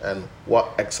preached and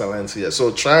what excellence is.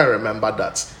 So try and remember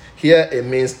that. Here it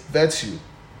means virtue.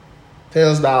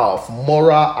 Things that are of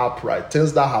moral upright.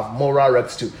 Things that have moral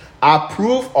rectitude.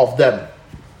 Approve of them.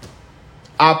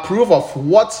 Approve of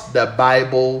what the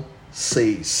Bible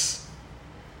says.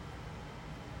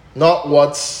 Not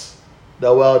what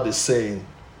the world is saying.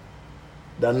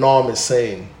 The norm is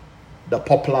saying. The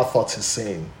popular thought is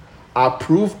saying.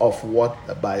 Approve of what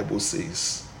the Bible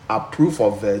says. Approve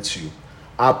of virtue.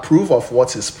 Approve of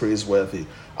what is praiseworthy.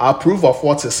 Approve of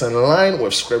what is in line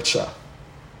with Scripture.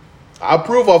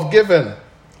 Approve of giving.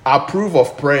 Approve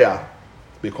of prayer,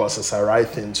 because it's a right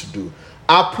thing to do.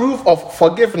 Approve of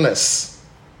forgiveness.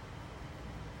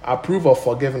 Approve of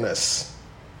forgiveness.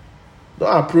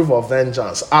 Don't approve of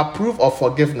vengeance. Approve of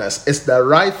forgiveness. It's the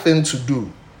right thing to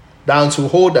do than to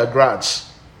hold a grudge.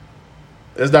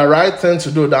 It's the right thing to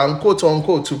do than, quote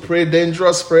unquote, to pray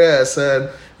dangerous prayers and,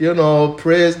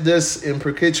 pray this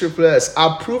imprecatory prayers.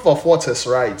 Approve of what is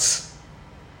right.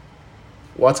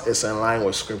 What is in line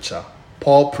with Scripture.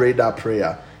 Paul prayed that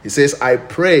prayer. He says, I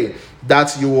pray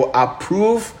that you will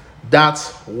approve that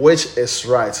which is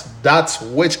right, that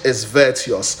which is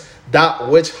virtuous, that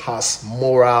which has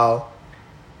moral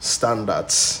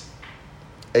standards.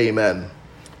 Amen.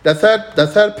 The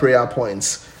third prayer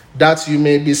point, that you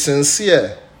may be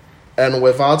sincere and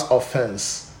without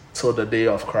offense till the day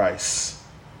of Christ.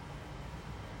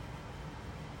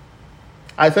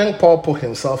 I think Paul put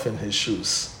himself in his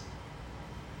shoes.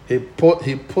 He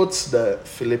puts the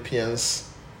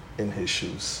Philippians in his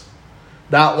shoes.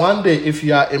 That one day, if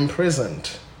you are imprisoned,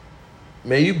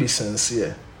 may you be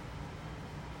sincere.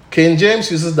 King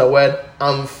James uses the word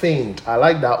unfeigned. I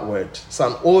like that word. It's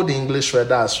an old English word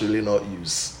that's really not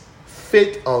used.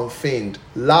 Faith unfeigned,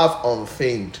 love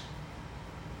unfeigned.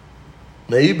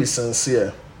 May you be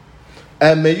sincere.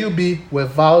 And may you be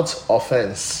without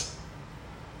offense.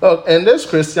 Look, in this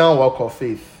Christian walk of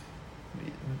faith,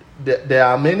 there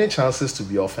are many chances to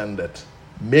be offended.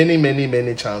 Many, many,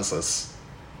 many chances.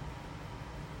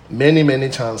 Many, many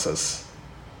chances.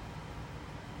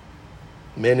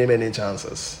 Many, many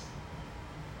chances.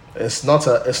 It's not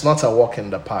a walk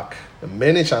in the park.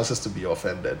 Many chances to be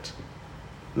offended.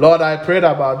 Lord, I prayed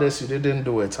about this. You didn't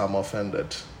do it. I'm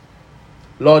offended.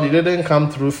 Lord, you didn't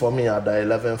come through for me at the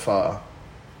 11th hour.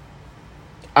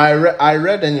 I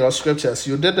read in your scriptures,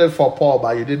 you did it for Paul,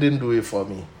 but you didn't do it for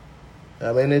me. There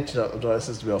are many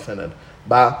chances to be offended.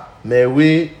 But may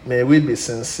we be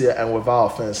sincere and without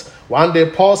offense. One day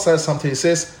Paul says something. He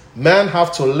says, men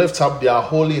have to lift up their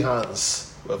holy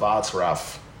hands without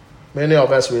wrath. Many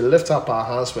of us, we lift up our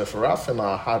hands with wrath in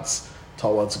our hearts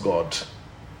towards God.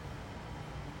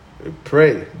 We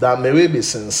pray that may we be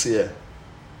sincere.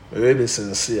 May we be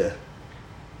sincere.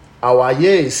 Our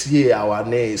yea is yea, our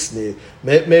nay is nay.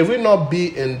 May we not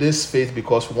be in this faith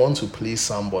because we want to please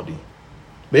somebody.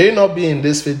 May you not be in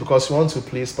this faith because you want to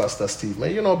please Pastor Steve.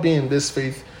 May you not be in this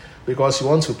faith because you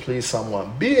want to please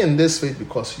someone. Be in this faith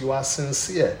because you are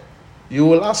sincere. You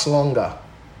will last longer.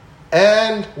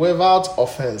 And without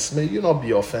offense. May you not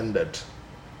be offended.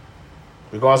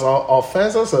 Because our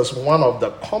offenses is one of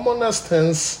the commonest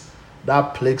things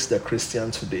that plagues the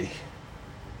Christian today.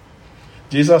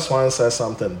 Jesus once said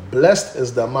something, blessed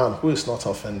is the man who is not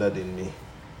offended in me.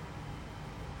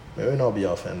 May we not be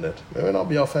offended. May we not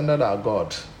be offended at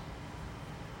God.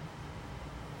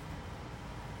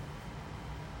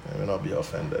 May we not be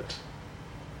offended.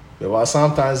 Because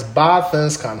sometimes bad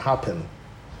things can happen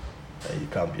and you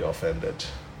can't be offended.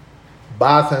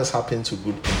 Bad things happen to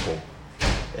good people.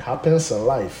 It happens in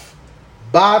life.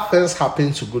 Bad things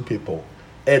happen to good people.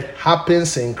 It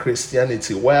happens in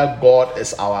Christianity where God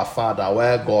is our Father,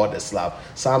 where God is love.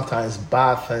 Sometimes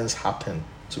bad things happen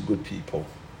to good people.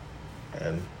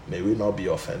 And may we not be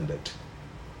offended.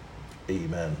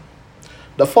 Amen.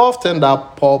 The fourth thing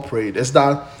that Paul prayed is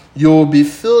that you will be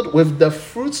filled with the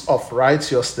fruits of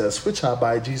righteousness, which are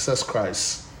by Jesus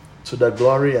Christ, to the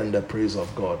glory and the praise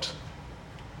of God.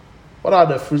 What are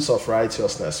the fruits of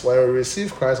righteousness? When we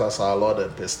receive Christ as our Lord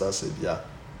and Personal Savior,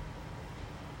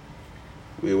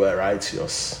 we were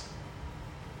righteous.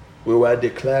 We were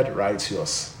declared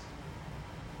righteous.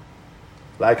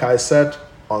 Like I said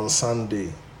on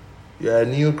Sunday, you are a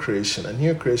new creation. A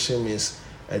new creation means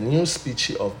a new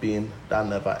species of being that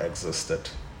never existed.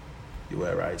 You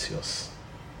were righteous.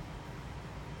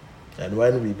 And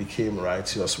when we became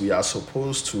righteous, we are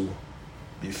supposed to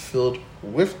be filled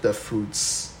with the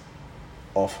fruits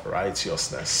of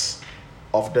righteousness,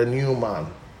 of the new man.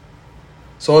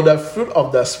 So the fruit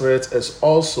of the Spirit is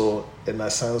also, in a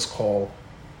sense, called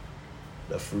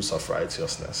the fruits of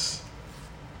righteousness.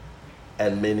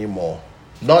 And many more.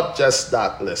 Not just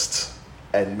that list,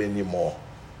 and many more,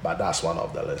 but that's one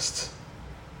of the list.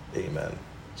 Amen.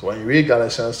 So when you read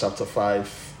Galatians chapter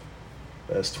 5,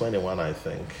 verse 21, I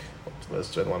think,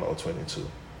 verse 21 or 22, it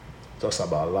talks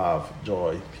about love,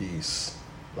 joy, peace,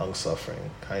 long-suffering,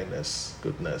 kindness,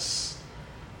 goodness,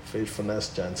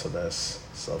 faithfulness, gentleness,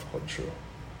 self-control.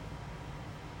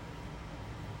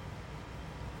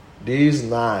 These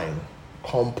 9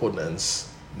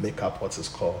 components make up what is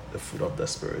called the fruit of the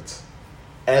Spirit.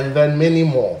 And then many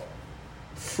more.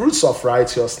 Fruits of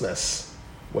righteousness,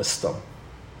 wisdom.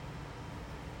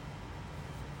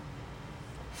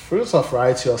 Fruits of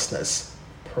righteousness,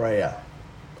 prayer.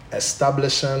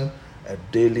 Establishing a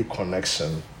daily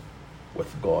connection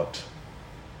with God.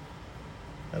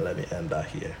 And let me end that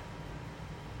here.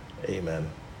 Amen.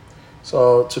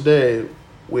 So today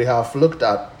we have looked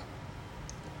at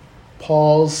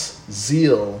Paul's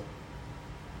zeal,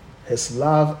 his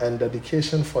love and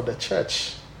dedication for the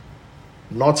church,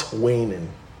 not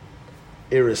waning,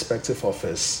 irrespective of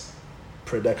his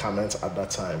predicament at that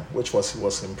time, which was he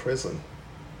was in prison.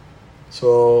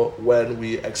 So when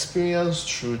we experience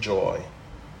true joy,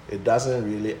 it doesn't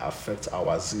really affect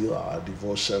our zeal, our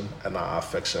devotion, and our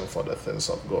affection for the things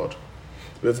of God.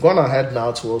 We've gone ahead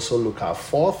now to also look at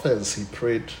 4 things he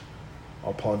prayed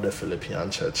upon the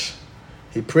Philippian church.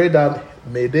 He prayed that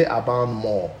may they abound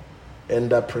more in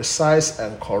the precise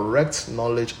and correct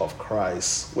knowledge of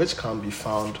Christ, which can be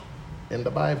found in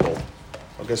the Bible.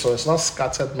 Okay, so it's not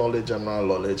scattered knowledge, general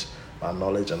knowledge, but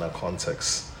knowledge in a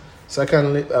context.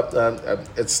 Secondly,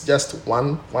 it's just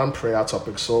one prayer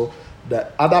topic. So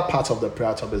the other part of the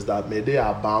prayer topic is that may they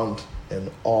abound in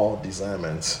all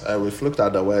discernment. We've looked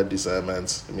at the word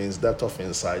discernment. It means depth of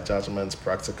insight, judgment,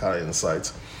 practical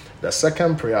insight. The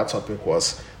second prayer topic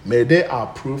was, may they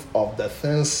approve of the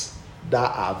things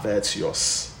that are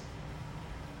virtuous.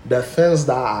 The things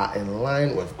that are in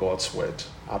line with God's word.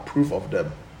 Approve of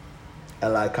them.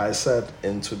 And like I said,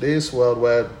 in today's world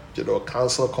where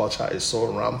cancel culture is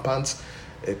so rampant,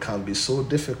 it can be so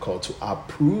difficult to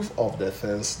approve of the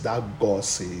things that God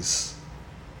says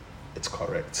it's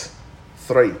correct.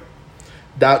 3,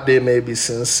 that they may be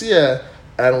sincere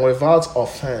and without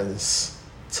offense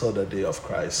till the day of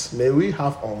Christ. May we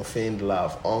have unfeigned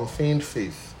love, unfeigned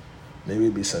faith. May we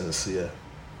be sincere.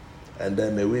 And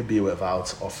then may we be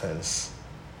without offense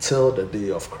till the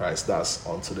day of Christ. That's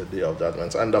until the day of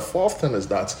judgment. And the 4th thing is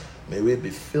that may we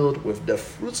be filled with the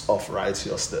fruits of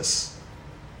righteousness.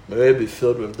 May we be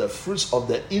filled with the fruits of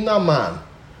the inner man.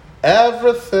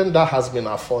 Everything that has been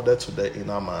afforded to the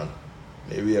inner man,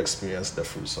 may we experience the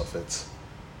fruits of it.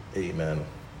 Amen.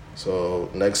 So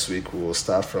next week we will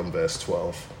start from verse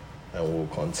 12 and we will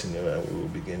continue and we will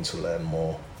begin to learn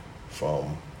more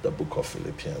from the book of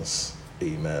Philippians.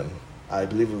 Amen. I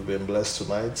believe we've been blessed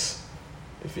tonight.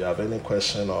 If you have any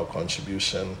question or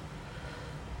contribution,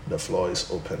 the floor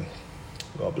is open.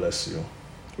 God bless you.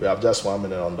 We have just 1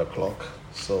 minute on the clock.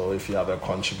 So if you have a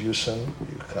contribution,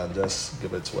 you can just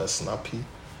give it to us snappy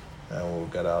and we'll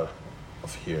get out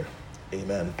of here.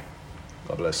 Amen.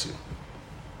 God bless you.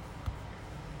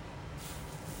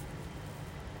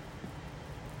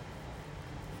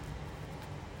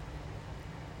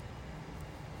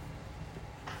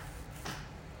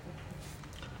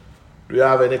 Do you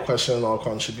have any question or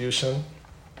contribution?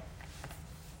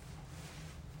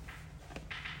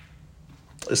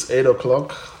 It's 8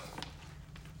 o'clock.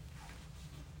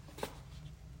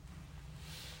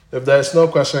 If there is no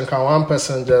question, can one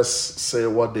person just say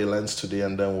what they learned today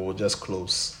and then we'll just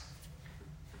close?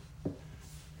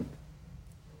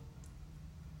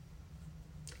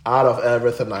 Out of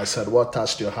everything I said, what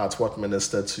touched your heart? What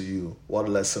ministered to you? What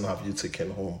lesson have you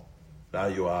taken home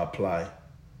that you are applying?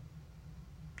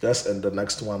 Just in the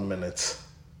next 1 minute.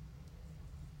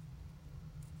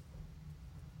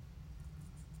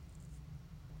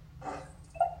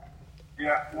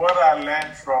 Yeah, what I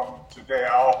learned from today,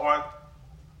 or what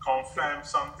confirmed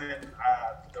something,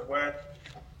 the word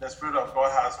the Spirit of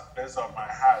God has placed on my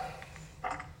heart.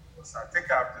 Was, I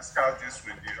think I've discussed this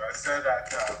with you. I said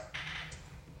that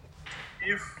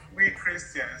if we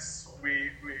Christians,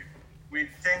 we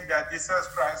think that Jesus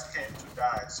Christ came to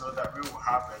die so that we will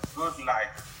have a good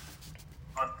life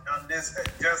on this,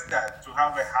 just that, to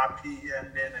have a happy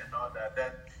ending and all that,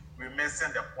 then we're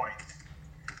missing the point.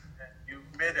 And you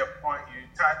made a point, you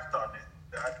touched on it,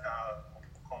 that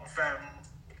confirmed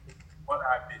what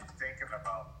I've been thinking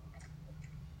about.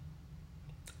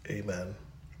 Amen.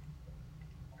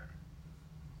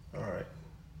 All right.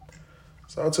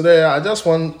 So today I just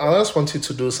want you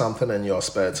to do something in your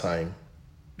spare time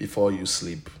before you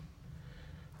sleep.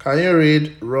 Can you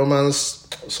read Philippians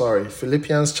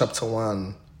chapter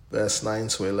 1, verse 9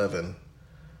 to 11,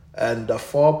 and the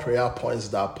 4 prayer points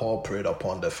that Paul prayed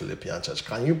upon the Philippian church?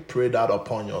 Can you pray that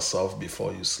upon yourself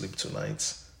before you sleep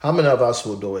tonight? How many of us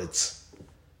will do it?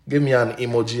 Give me an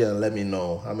emoji and let me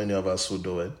know how many of us will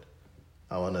do it.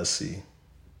 I want to see.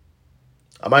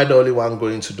 Am I the only one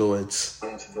going to do it?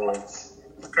 Can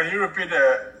you repeat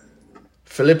the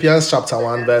Philippians chapter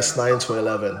 1, verse 9 to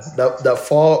 11. The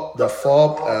four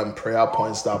prayer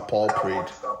points that Paul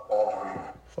prayed.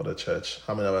 for the church?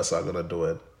 How many of us are going to do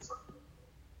it?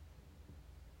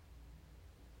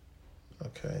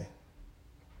 Okay.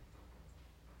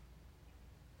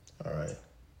 All right.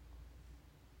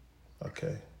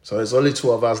 Okay. So it's only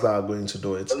 2 of us that are going to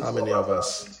do it. How many of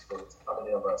us?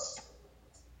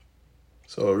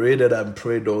 So read it and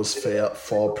pray those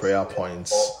 4 prayer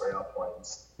points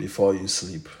before you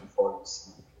sleep.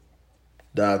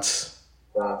 That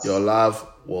your love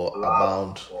will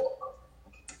abound.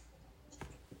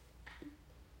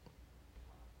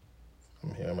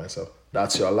 I'm hearing myself.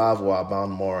 That your love will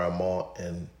abound more and more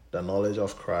in the knowledge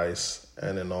of Christ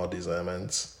and in all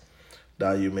discernment,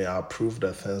 that you may approve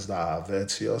the things that are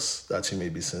virtuous, that you may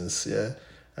be sincere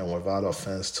and without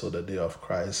offense till the day of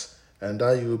Christ, and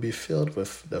that you will be filled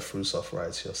with the fruits of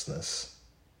righteousness.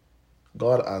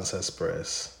 God answers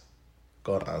prayers.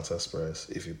 God answers prayers.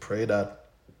 If you pray that,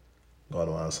 God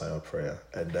will answer your prayer.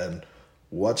 And then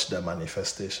watch the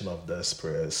manifestation of those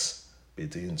prayers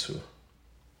begin to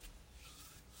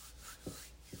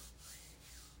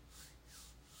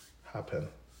happen.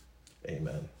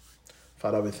 Amen.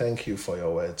 Father, we thank you for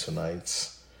your word tonight.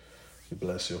 We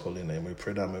bless your holy name. We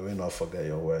pray that may we not forget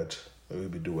your word. May we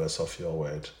be doers of your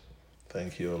word.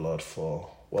 Thank you, Lord, for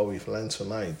what we've learned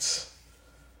tonight.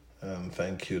 And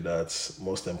thank you that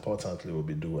most importantly we'll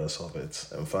be doers of it.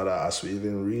 And Father, as we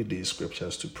even read these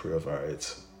scriptures to pray over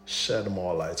it, shed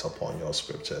more light upon your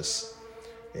scriptures.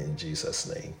 In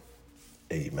Jesus' name,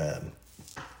 amen.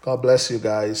 God bless you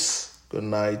guys. Good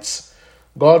night.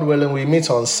 God willing, we meet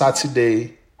on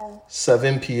Saturday,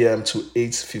 7 p.m. to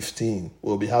 8:15.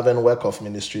 We'll be having Work of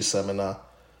Ministry seminar.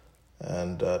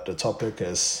 And the topic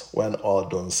is when all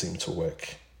don't seem to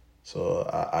work. So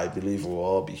I believe we'll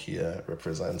all be here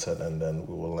represented, and then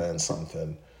we will learn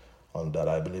something on that.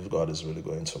 I believe God is really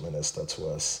going to minister to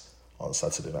us on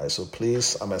Saturday night. So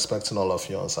please, I'm expecting all of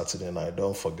you on Saturday night.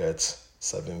 Don't forget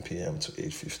 7 p.m. to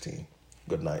 8:15.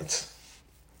 Good night.